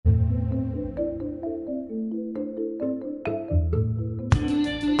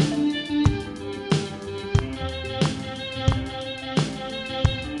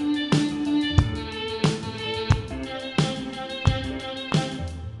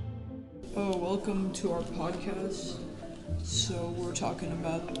welcome to our podcast. So we're talking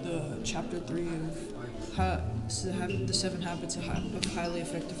about the chapter 3 of the 7 habits of highly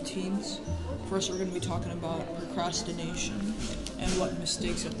effective teens. First, we're going to be talking about procrastination and what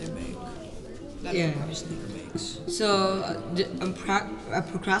mistakes that they make. A procrastinator makes. So a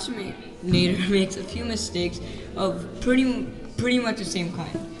procrastinator makes a few mistakes of pretty much the same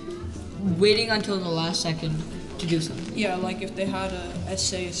kind. Waiting until the last second to do something. Yeah, like if they had an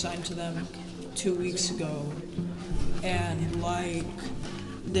essay assigned to them 2 weeks ago, and like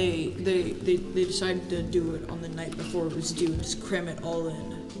they decided to do it on the night before it was due and just cram it all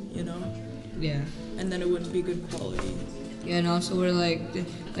in, you know? Yeah. And then it wouldn't be good quality. Yeah, and also where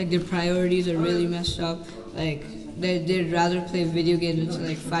their priorities are really messed up. Like they'd rather play video games until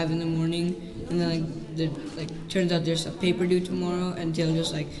like 5 in the morning, and then turns out there's a paper due tomorrow, and they'll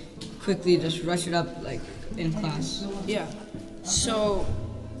just quickly just rush it up in class. Yeah. So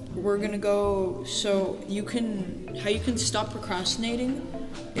we're gonna go. So how you can stop procrastinating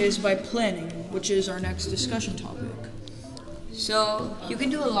is by planning, which is our next discussion topic. So you can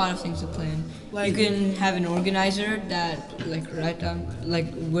do a lot of things to plan. You can have an organizer that write down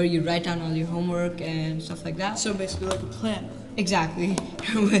where you write down all your homework and stuff like that. So basically like a planner. Exactly.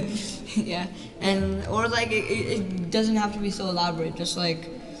 Yeah. And or it doesn't have to be so elaborate. Just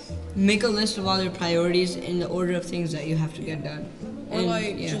make a list of all your priorities in the order of things that you have to get done. Or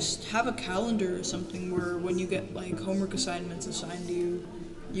just have a calendar or something where when you get homework assignments assigned to you,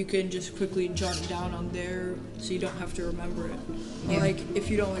 you can just quickly jot it down on there so you don't have to remember it. Or if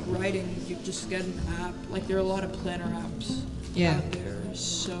you don't like writing, you just get an app. There are a lot of planner apps out there.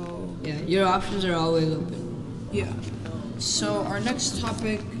 So your options are always open. Yeah. So our next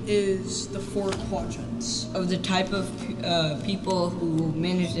topic is the 4 quadrants of the type of people who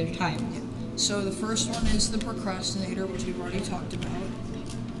manage their time. So the first one is the procrastinator, which we've already talked about.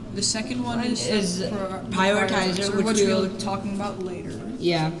 The second one is the prioritizer, which we'll be talking about later.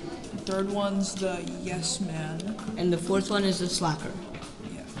 Yeah. The third one's the yes man. And the fourth one is the slacker.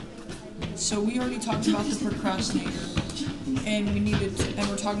 Yeah. So we already talked about the procrastinator, and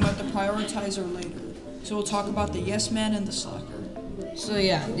we're talking about the prioritizer later. So we'll talk about the yes man and the slacker. So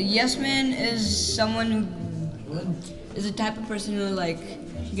the yes man is someone who is the type of person who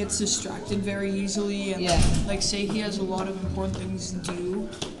gets distracted very easily and say he has a lot of important things to do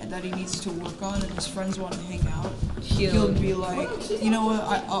and that he needs to work on and his friends want to hang out. He'll be like, you know what,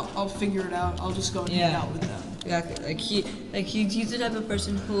 I'll figure it out. I'll just go and hang out with them. Exactly. He's the type of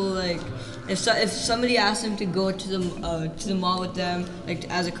person who if somebody asks him to go to the mall with them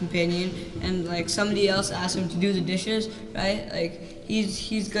as a companion, and somebody else asks him to do the dishes, right?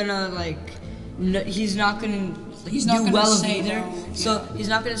 He's gonna he's not gonna do well of either. No. So he's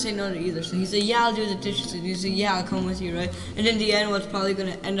not gonna say no to either. So he say, yeah, I'll do the dishes, and he say, yeah, I'll come with you, right? And in the end, what's probably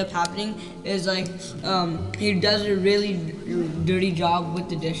gonna end up happening is he does a really dirty job with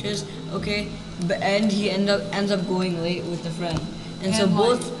the dishes, okay, and he ends up going late with the friend, and so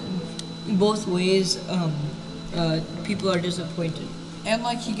both ways people are disappointed. And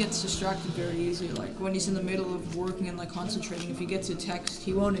he gets distracted very easily. When he's in the middle of working and concentrating, if he gets a text,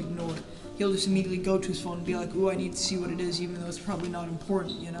 he won't ignore it. He'll just immediately go to his phone and be like, "Ooh, I need to see what it is," even though it's probably not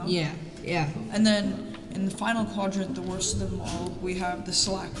important, you know? Yeah. And then in the final quadrant, the worst of them all, we have the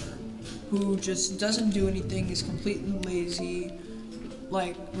slacker, who just doesn't do anything, is completely lazy,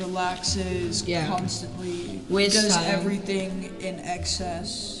 relaxes constantly, does time. Everything in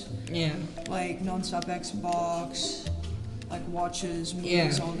excess. Yeah. Nonstop Xbox. Watches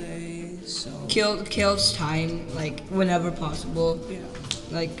movies all day, so kills time whenever possible.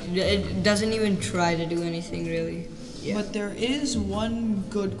 Yeah. It doesn't even try to do anything really. Yeah. But there is one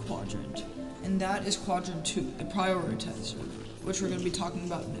good quadrant, and that is quadrant 2, the prioritizer, which we're going to be talking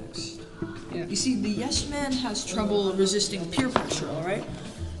about next. Yeah. You see, the yes man has trouble resisting peer pressure, all right?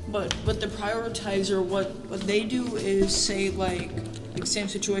 But the prioritizer, what they do is say same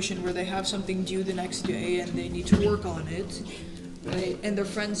situation where they have something due the next day and they need to work on it, right? And their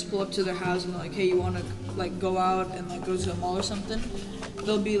friends pull up to their house and they're like, hey, you want to go out and go to the mall or something?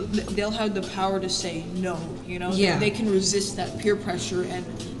 They'll have the power to say no, you know? Yeah. They can resist that peer pressure and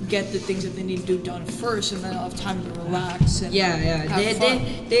get the things that they need to do done first, and then they'll have time to relax and have fun.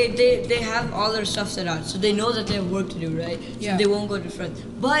 They have all their stuff set out, so they know that they have work to do, right? Yeah. So they won't go to friends.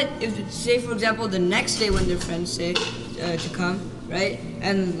 But if, say for example, the next day when their friends say to come, right,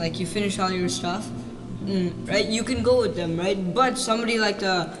 and you finish all your stuff, right, you can go with them, right? But somebody like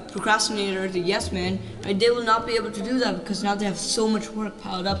the procrastinator, the yes man, right, they will not be able to do that because now they have so much work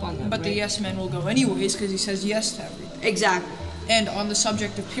piled up on them. But the yes man will go anyways because he says yes to everything. Exactly. And on the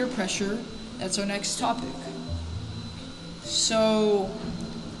subject of peer pressure, that's our next topic. So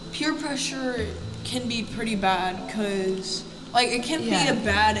peer pressure can be pretty bad because, like, it can be Yeah. a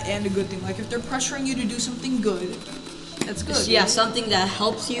bad and a good thing. Like, if they're pressuring you to do something good, that's good. Yeah, right? something that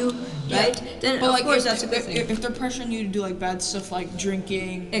helps you, Yeah. right? Then But of like, course if, that's a good if, thing. if they're pressuring you to do like bad stuff like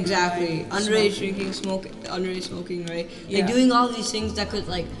drinking, or, Exactly. like, Underage smoking. drinking, underage smoking, right? Yeah. Like doing all these things that could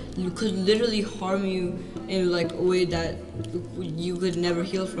could literally harm you in like a way that you could never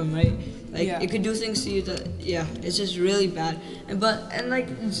heal from, right? Like Yeah. it could do things to you that it's just really bad. And like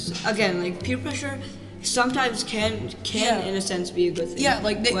again, like peer pressure sometimes can Yeah. in a sense be a good thing. Yeah,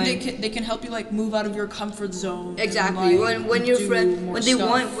 like When- they can help you like move out of your comfort zone. and, Exactly. like, When your do friend more when they stuff.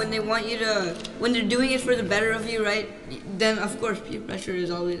 want you to when they're doing it for the better of you, right? Then of course peer pressure is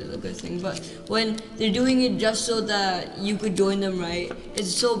always a good thing. But when they're doing it just so that you could join them, right?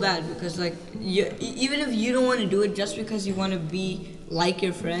 It's so bad because like even if you don't want to do it just because you want to be like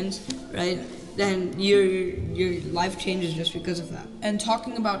your friends, right? Then your life changes just because of that. And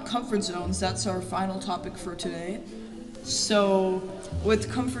talking about comfort zones, that's our final topic for today. So,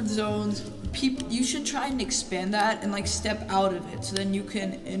 with comfort zones, you should try and expand that and like step out of it, so then you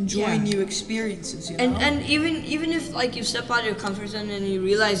can enjoy Yeah. new experiences. You know. And even if like you step out of your comfort zone and you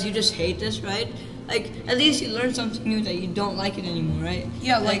realize you just hate this, right? Like at least you learn something new that you don't like it anymore, right?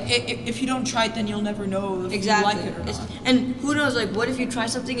 yeah, like if you don't try it, then you'll never know if Exactly. you like it or not. And who knows? Like, what if you try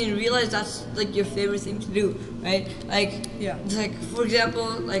something and you realize that's like your favorite thing to do, right? Like, Yeah. it's like for example,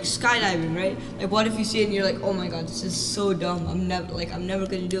 like skydiving, right? Like, what if you see it and you're like, oh my god, this is so dumb. I'm never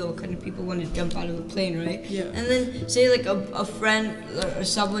gonna do it. What kind of people want to jump out of a plane, right? Yeah. And then say like a friend or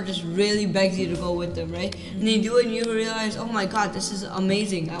someone just really begs you to go with them, right? And you do it and you realize, oh my god, this is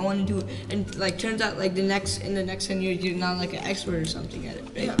amazing. I want to do it. And like turns out like in the next 10 years you're not like an expert or something at it,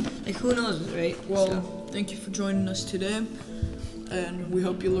 right? Yeah. Like who knows, right? Well, So, thank you for joining us today, and we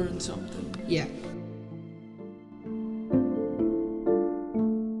hope you learned something. yeah.